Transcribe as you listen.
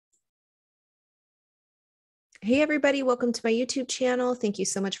Hey everybody, welcome to my YouTube channel. Thank you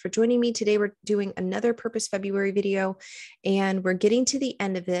so much for joining me. Today we're doing another Purpose February video and we're getting to the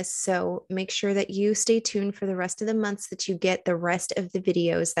end of this. So make sure that you stay tuned for the rest of the months that you get the rest of the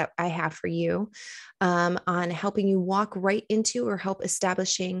videos that I have for you on helping you walk right into or help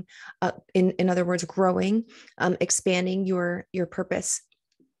establishing, in other words, growing, expanding your purpose.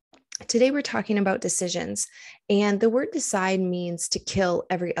 Today, we're talking about decisions, and the word decide means to kill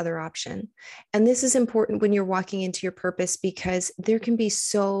every other option. And this is important when you're walking into your purpose because there can be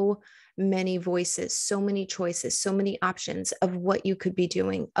so many voices, so many choices, so many options of what you could be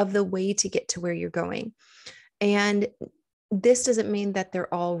doing, of the way to get to where you're going. And this doesn't mean that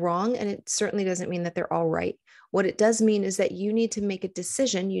they're all wrong, and it certainly doesn't mean that they're all right. What it does mean is that you need to make a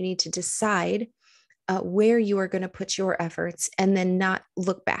decision, you need to decide where you are going to put your efforts and then not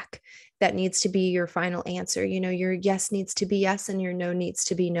look back. That needs to be your final answer. You know, your yes needs to be yes and your no needs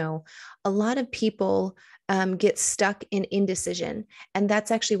to be no. A lot of people get stuck in indecision, and that's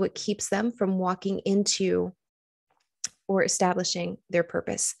actually what keeps them from walking into or establishing their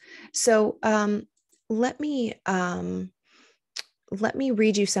purpose. So let me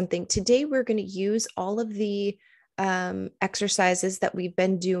read you something. Today, we're going to use all of the exercises that we've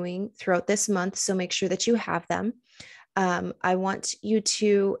been doing throughout this month. So make sure that you have them. I want you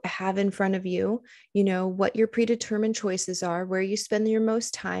to have in front of you, you know, what your predetermined choices are, where you spend your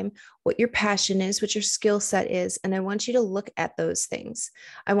most time, what your passion is, what your skill set is. And I want you to look at those things.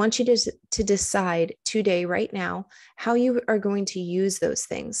 I want you to decide today, right now, how you are going to use those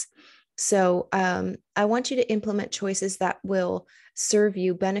things. So I want you to implement choices that will serve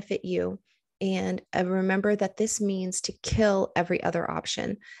you, benefit you. And remember that this means to kill every other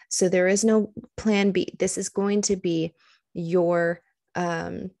option. So there is no plan B. This is going to be your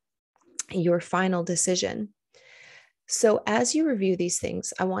final decision. So as you review these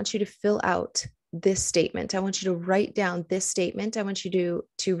things, I want you to fill out this statement. I want you to write down this statement. I want you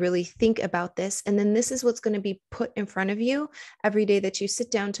to really think about this. And then this is what's going to be put in front of you every day that you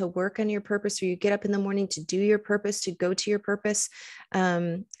sit down to work on your purpose, or you get up in the morning to do your purpose, to go to your purpose,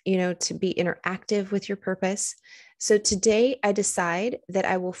 you know, to be interactive with your purpose. So today I decide that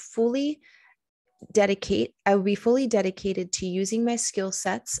I will be fully dedicated to using my skill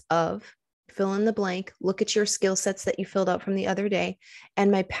sets of fill in the blank, look at your skill sets that you filled out from the other day,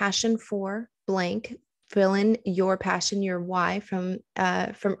 and my passion for blank, fill in your passion, your why from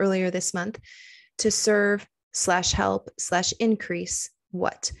earlier this month, to serve / help / increase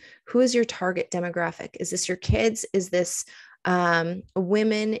what? Who is your target demographic? Is this your kids? Is this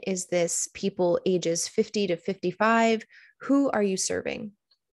women? Is this people ages 50 to 55? Who are you serving?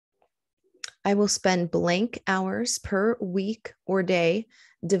 I will spend blank hours per week or day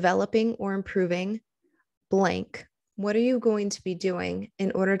developing or improving blank. What are you going to be doing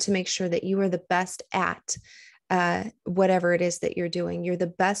in order to make sure that you are the best at whatever it is that you're doing? You're the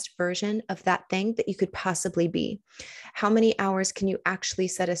best version of that thing that you could possibly be. How many hours can you actually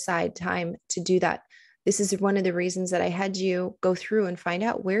set aside time to do that? This is one of the reasons that I had you go through and find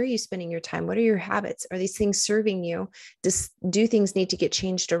out, where are you spending your time? What are your habits? Are these things serving you? Do things need to get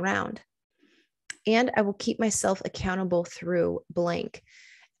changed around? And I will keep myself accountable through blank.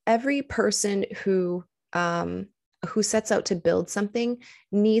 Every person who sets out to build something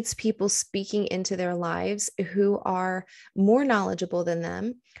needs people speaking into their lives who are more knowledgeable than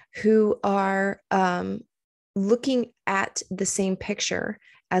them, who are looking at the same picture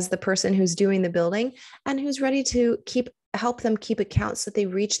as the person who's doing the building, and who's ready to help them keep account so that they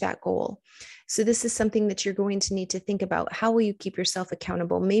reach that goal. So this is something that you're going to need to think about. How will you keep yourself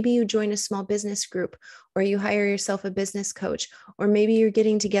accountable? Maybe you join a small business group, or you hire yourself a business coach, or maybe you're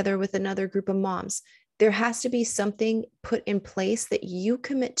getting together with another group of moms. There has to be something put in place that you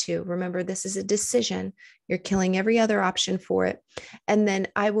commit to. Remember, this is a decision. You're killing every other option for it. And then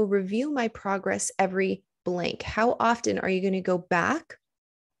I will review my progress every blank. How often are you going to go back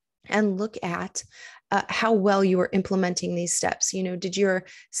and look at how well you are implementing these steps? You know, did your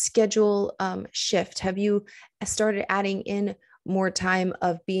schedule shift? Have you started adding in more time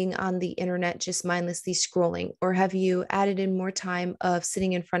of being on the internet, just mindlessly scrolling? Or have you added in more time of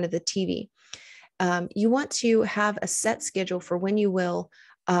sitting in front of the TV? You want to have a set schedule for when you will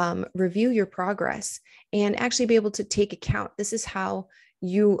review your progress and actually be able to take account. This is how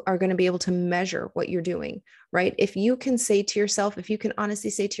you are going to be able to measure what you're doing, right? If you can say to yourself, if you can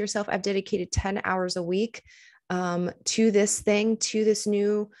honestly say to yourself, I've dedicated 10 hours a week to this thing, to this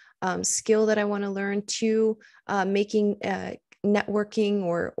new skill that I want to learn, to making networking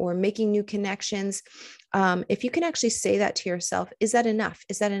or making new connections. If you can actually say that to yourself, is that enough?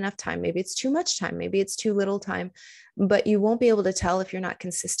 Is that enough time? Maybe it's too much time. Maybe it's too little time. but you won't be able to tell if you're not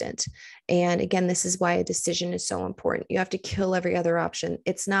consistent. And again, this is why a decision is so important. You have to kill every other option.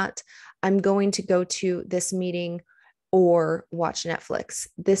 It's not, I'm going to go to this meeting or watch Netflix.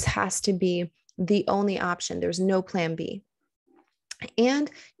 This has to be the only option. There's no plan B. And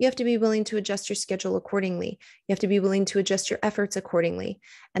you have to be willing to adjust your schedule accordingly. You have to be willing to adjust your efforts accordingly.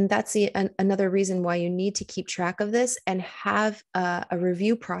 And that's another reason why you need to keep track of this and have a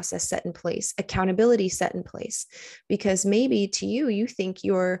review process set in place, accountability set in place. Because maybe to you, you think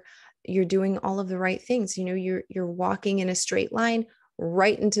you're doing all of the right things. You know, you're walking in a straight line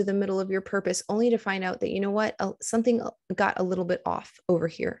right into the middle of your purpose, only to find out that, you know what, something got a little bit off over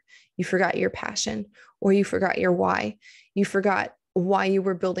here. You forgot your passion, or you forgot your why. You forgot why you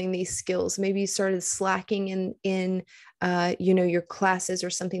were building these skills. Maybe you started slacking in your classes or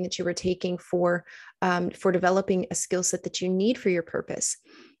something that you were taking for developing a skill set that you need for your purpose.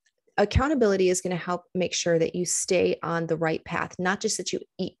 Accountability is going to help make sure that you stay on the right path, not just that you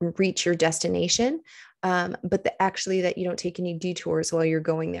reach your destination, but actually that you don't take any detours while you're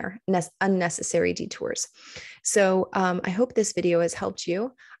going there, unnecessary detours. So I hope this video has helped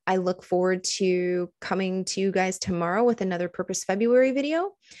you. I look forward to coming to you guys tomorrow with another Purpose February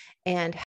video, and